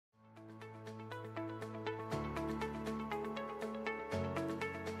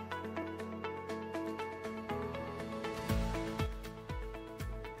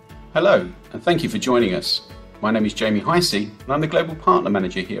Hello, and thank you for joining us. My name is Jamie Heisey, and I'm the Global Partner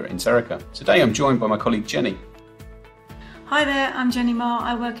Manager here at Interica. Today I'm joined by my colleague Jenny. Hi there, I'm Jenny Marr.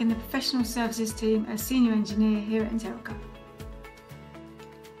 I work in the Professional Services team as Senior Engineer here at Interica.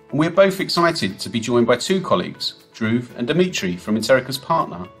 And we're both excited to be joined by two colleagues, Dhruv and Dimitri from Interica's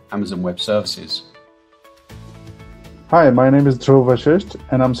partner, Amazon Web Services. Hi, my name is Dhruv Vashisht,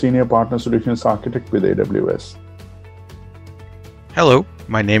 and I'm Senior Partner Solutions Architect with AWS. Hello,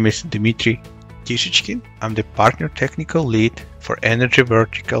 my name is Dimitri Tisichkin. I'm the Partner Technical Lead for Energy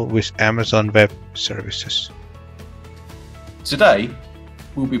Vertical with Amazon Web Services. Today,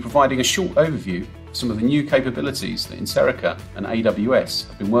 we'll be providing a short overview of some of the new capabilities that Interica and AWS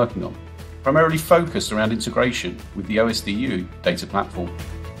have been working on, primarily focused around integration with the OSDU data platform.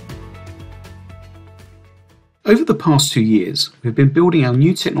 Over the past 2 years, we've been building our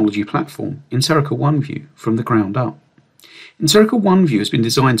new technology platform, Interica OneView, from the ground up. Interica OneView has been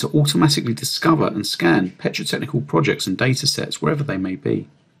designed to automatically discover and scan petrotechnical projects and datasets wherever they may be.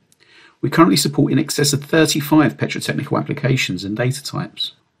 We currently support in excess of 35 petrotechnical applications and data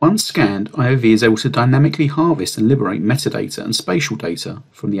types. Once scanned, IOV is able to dynamically harvest and liberate metadata and spatial data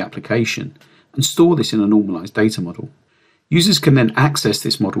from the application and store this in a normalized data model. Users can then access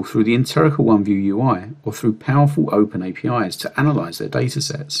this model through the Interica OneView UI or through powerful open APIs to analyze their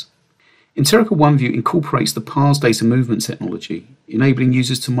datasets. Interica OneView incorporates the PaaS data movement technology, enabling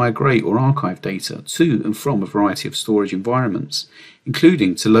users to migrate or archive data to and from a variety of storage environments,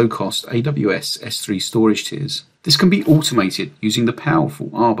 including to low-cost AWS S3 storage tiers. This can be automated using the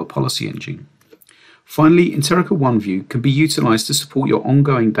powerful Arbor policy engine. Finally, Interica OneView can be utilized to support your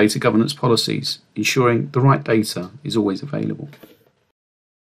ongoing data governance policies, ensuring the right data is always available.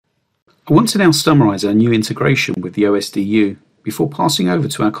 I want to now summarize our new integration with the OSDU before passing over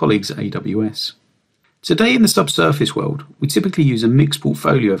to our colleagues at AWS. Today in the subsurface world, we typically use a mixed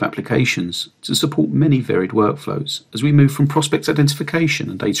portfolio of applications to support many varied workflows as we move from prospect identification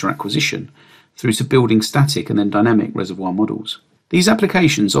and data acquisition through to building static and then dynamic reservoir models. These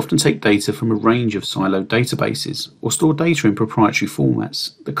applications often take data from a range of siloed databases or store data in proprietary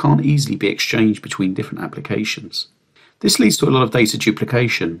formats that can't easily be exchanged between different applications. This leads to a lot of data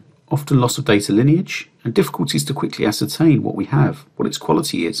duplication, often loss of data lineage, and difficulties to quickly ascertain what we have, what its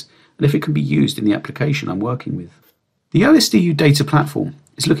quality is, and if it can be used in the application I'm working with. The OSDU data platform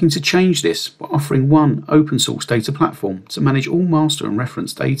is looking to change this by offering one open source data platform to manage all master and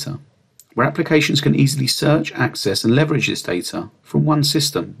reference data, where applications can easily search, access, and leverage this data from one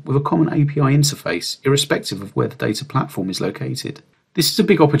system with a common API interface, irrespective of where the data platform is located. This is a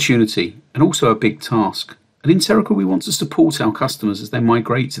big opportunity and also a big task. At Interica, we want to support our customers as they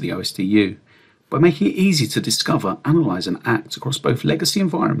migrate to the OSDU by making it easy to discover, analyze, and act across both legacy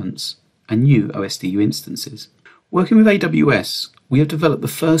environments and new OSDU instances. Working with AWS, we have developed the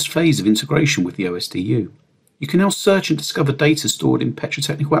first phase of integration with the OSDU. You can now search and discover data stored in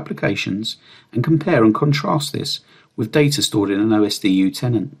petrotechnical applications and compare and contrast this with data stored in an OSDU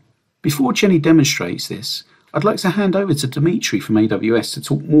tenant. Before Jenny demonstrates this, I'd like to hand over to Dimitri from AWS to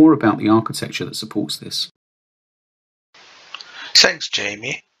talk more about the architecture that supports this. Thanks,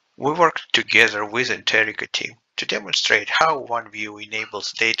 Jamie. We worked together with Interica team to demonstrate how OneView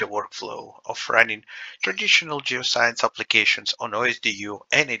enables data workflow of running traditional geoscience applications on OSDU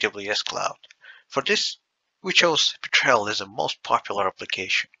and AWS Cloud. For this, we chose Petrel as the most popular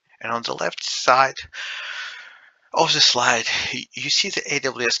application. And on the left side of the slide, you see the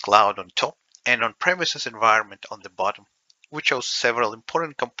AWS Cloud on top and on-premises environment on the bottom. We chose several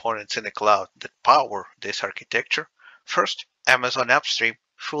important components in the cloud that power this architecture. First, Amazon Upstream,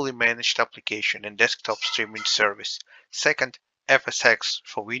 fully managed application and desktop streaming service. Second, FSx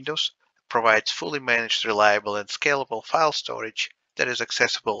for Windows, provides fully managed, reliable, and scalable file storage that is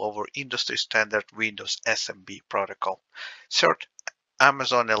accessible over industry standard Windows SMB protocol. Third,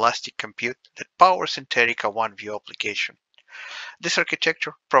 Amazon Elastic Compute that powers Interica OneView application. This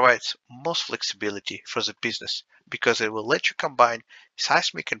architecture provides most flexibility for the business because it will let you combine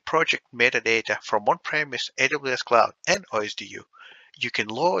seismic and project metadata from on-premise, AWS Cloud, and OSDU. You can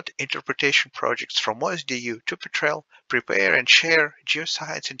load interpretation projects from OSDU to Petrel, prepare and share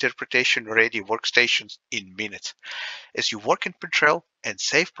geoscience interpretation-ready workstations in minutes. As you work in Petrel and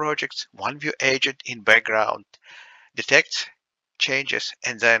save projects, OneView agent in background detects changes,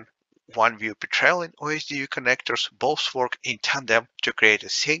 and then OneView Petrel and OSDU connectors both work in tandem to create a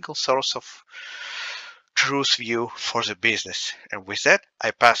single source of truth view for the business. And with that,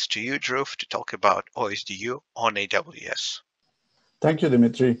 I pass to you, Dhruv, to talk about OSDU on AWS. Thank you,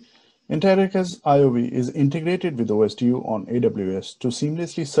 Dimitri. Interica's IOV is integrated with OSDU on AWS to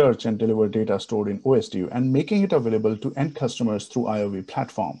seamlessly search and deliver data stored in OSDU and making it available to end customers through IOV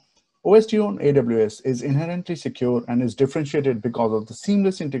platform. OSDU on AWS is inherently secure and is differentiated because of the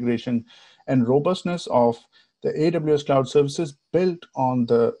seamless integration and robustness of the AWS cloud services built on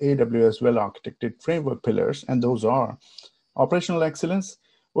the AWS well-architected framework pillars, and those are operational excellence.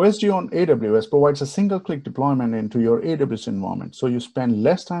 OSDU on AWS provides a single-click deployment into your AWS environment, so you spend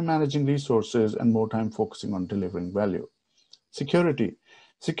less time managing resources and more time focusing on delivering value. Security.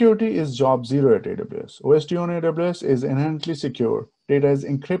 Security is job zero at AWS. OSDU on AWS is inherently secure. Data is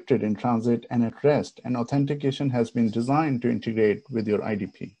encrypted in transit and at rest, and authentication has been designed to integrate with your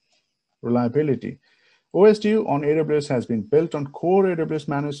IDP. Reliability. OSDU on AWS has been built on core AWS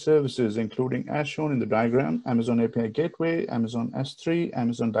managed services, including, as shown in the diagram, Amazon API Gateway, Amazon S3,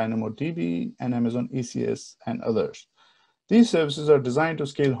 Amazon DynamoDB, and Amazon ECS, and others. These services are designed to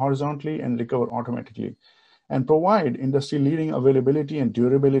scale horizontally and recover automatically, and provide industry-leading availability and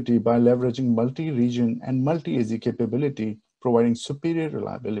durability by leveraging multi-region and multi-AZ capability, providing superior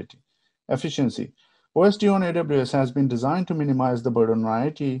reliability. Efficiency. OSDU on AWS has been designed to minimize the burden on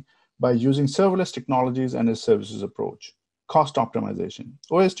IT by using serverless technologies and a services approach. Cost optimization.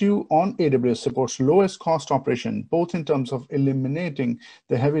 OSDU on AWS supports lowest cost operation, both in terms of eliminating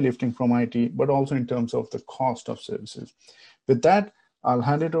the heavy lifting from IT, but also in terms of the cost of services. With that, I'll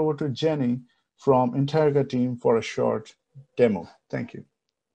hand it over to Jenny from Interica team for a short demo. Thank you.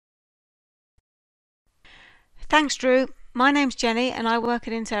 Thanks, Drew. My name's Jenny and I work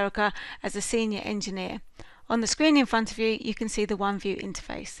at Interica as a senior engineer. On the screen in front of you, you can see the OneView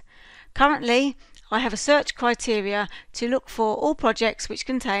interface. Currently, I have a search criteria to look for all projects which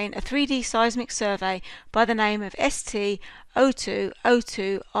contain a 3D seismic survey by the name of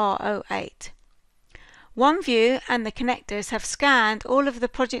ST0202R08. OneView and the connectors have scanned all of the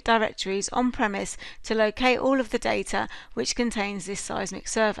project directories on-premise to locate all of the data which contains this seismic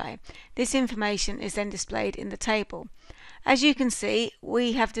survey. This information is then displayed in the table. As you can see,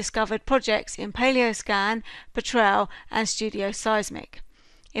 we have discovered projects in PaleoScan, Petrel, and Studio Seismic.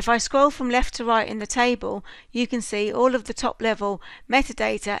 If I scroll from left to right in the table, you can see all of the top-level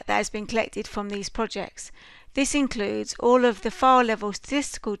metadata that has been collected from these projects. This includes all of the file-level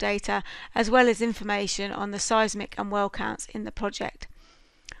statistical data as well as information on the seismic and well counts in the project.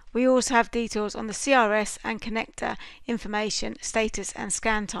 We also have details on the CRS and connector information, status and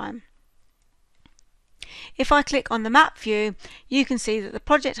scan time. If I click on the map view, you can see that the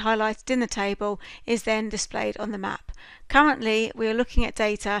project highlighted in the table is then displayed on the map. Currently, we are looking at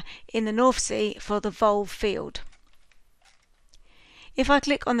data in the North Sea for the Volve field. If I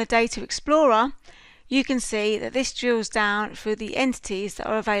click on the Data Explorer, you can see that this drills down through the entities that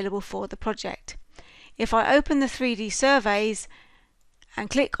are available for the project. If I open the 3D surveys and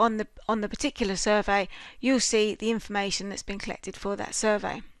click on the particular survey, you'll see the information that's been collected for that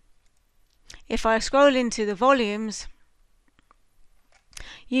survey. If I scroll into the volumes,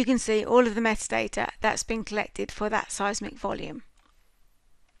 you can see all of the metadata that's been collected for that seismic volume.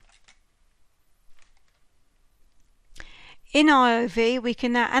 In IOV, we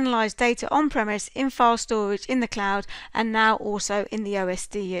can now analyse data on-premise, in file storage, in the cloud, and now also in the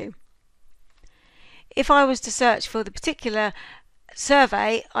OSDU. If I was to search for the particular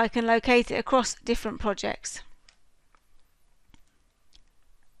survey, I can locate it across different projects.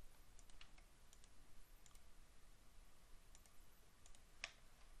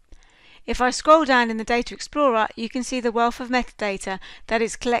 If I scroll down in the Data Explorer, you can see the wealth of metadata that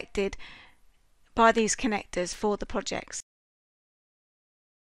is collected by these connectors for the projects.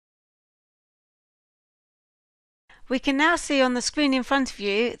 We can now see on the screen in front of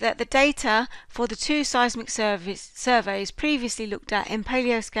you that the data for the two seismic surveys previously looked at in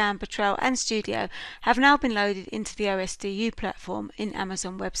PaleoScan, Petrel and Studio have now been loaded into the OSDU platform in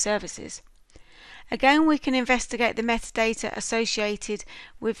Amazon Web Services. Again, we can investigate the metadata associated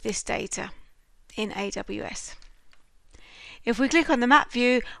with this data in AWS. If we click on the map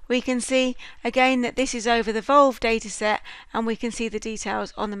view, we can see again that this is over the Volve dataset and we can see the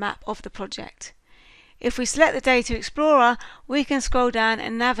details on the map of the project. If we select the Data Explorer, we can scroll down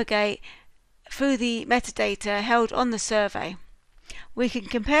and navigate through the metadata held on the survey. We can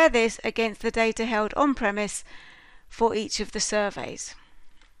compare this against the data held on-premise for each of the surveys.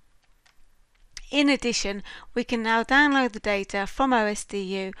 In addition, we can now download the data from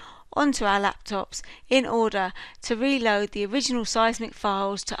OSDU onto our laptops in order to reload the original seismic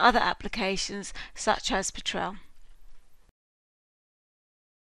files to other applications such as Petrel.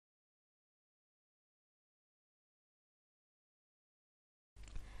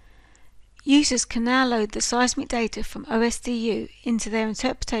 Users can now load the seismic data from OSDU into their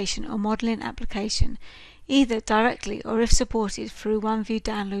interpretation or modelling application, either directly or if supported through OneView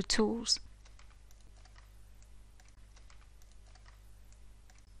download tools.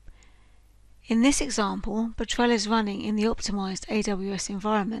 In this example, Petrel is running in the optimized AWS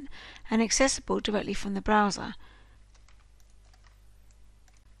environment and accessible directly from the browser.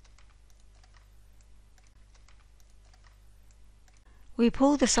 We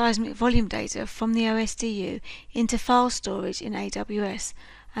pull the seismic volume data from the OSDU into file storage in AWS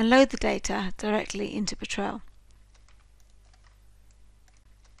and load the data directly into Petrel.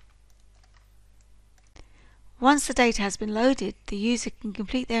 Once the data has been loaded, the user can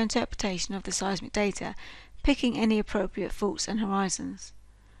complete their interpretation of the seismic data, picking any appropriate faults and horizons.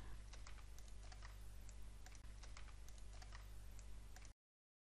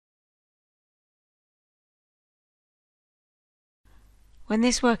 When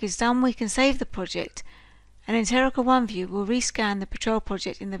this work is done, we can save the project, and Interica OneView will rescan the Petrel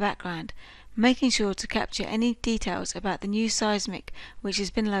project in the background, making sure to capture any details about the new seismic which has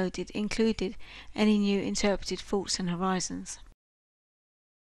been loaded, including any new interpreted faults and horizons.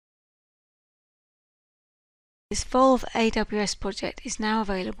 This Volve AWS project is now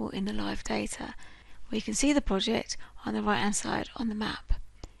available in the live data. We can see the project on the right hand side on the map.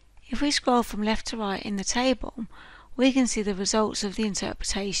 If we scroll from left to right in the table, we can see the results of the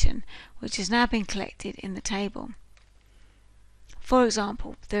interpretation, which has now been collected in the table. For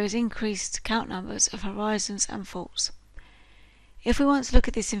example, there is increased count numbers of horizons and faults. If we want to look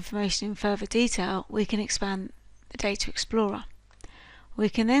at this information in further detail, we can expand the Data Explorer. We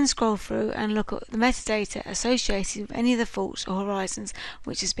can then scroll through and look at the metadata associated with any of the faults or horizons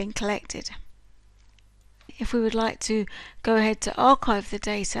which has been collected. If we would like to go ahead to archive the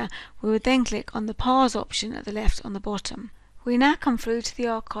data, we would then click on the Parse option at the left on the bottom. We now come through to the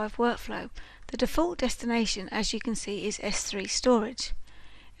archive workflow. The default destination, as you can see, is S3 storage.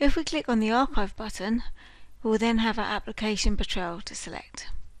 If we click on the archive button, we will then have our application Petrel to select.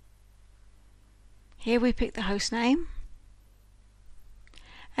 Here we pick the host name,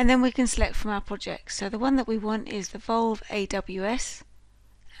 and then we can select from our project. So the one that we want is the Volve AWS,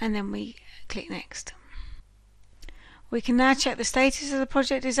 and then we click Next. We can now check the status of the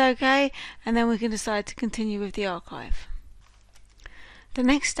project is OK, and then we can decide to continue with the archive. The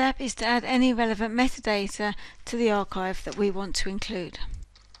next step is to add any relevant metadata to the archive that we want to include.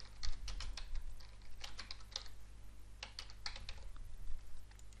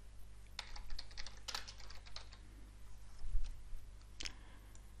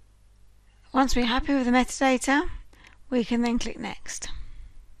 Once we're happy with the metadata, we can then click Next.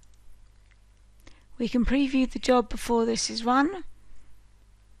 We can preview the job before this is run,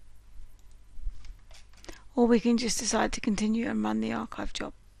 or we can just decide to continue and run the archive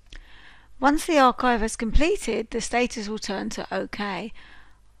job. Once the archive has completed, the status will turn to OK.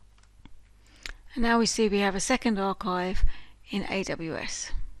 And now we see we have a second archive in AWS.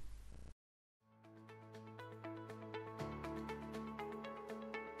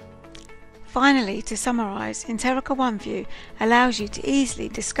 Finally, to summarise, Interica OneView allows you to easily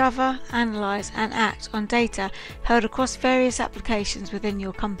discover, analyse and act on data held across various applications within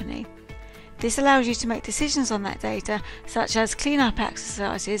your company. This allows you to make decisions on that data, such as cleanup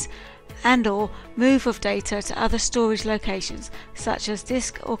exercises and/or move of data to other storage locations, such as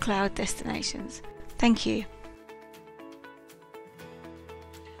disk or cloud destinations. Thank you.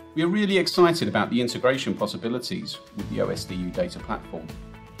 We are really excited about the integration possibilities with the OSDU data platform.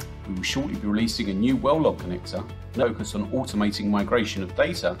 We will shortly be releasing a new well-log connector focused on automating migration of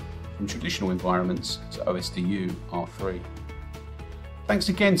data from traditional environments to OSDU R3. Thanks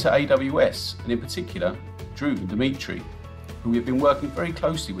again to AWS, and in particular, Drew and Dimitri, who we have been working very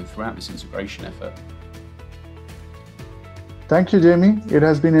closely with throughout this integration effort. Thank you, Jamie. It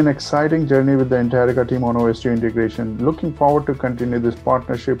has been an exciting journey with the Interica team on OSDU integration. Looking forward to continue this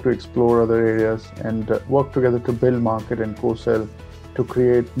partnership to explore other areas and work together to build, market and co-sell to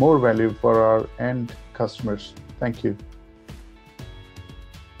create more value for our end customers. Thank you.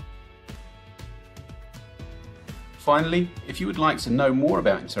 Finally, if you would like to know more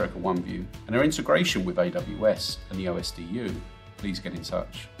about Interica OneView and our integration with AWS and the OSDU, please get in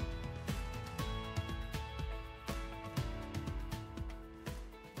touch.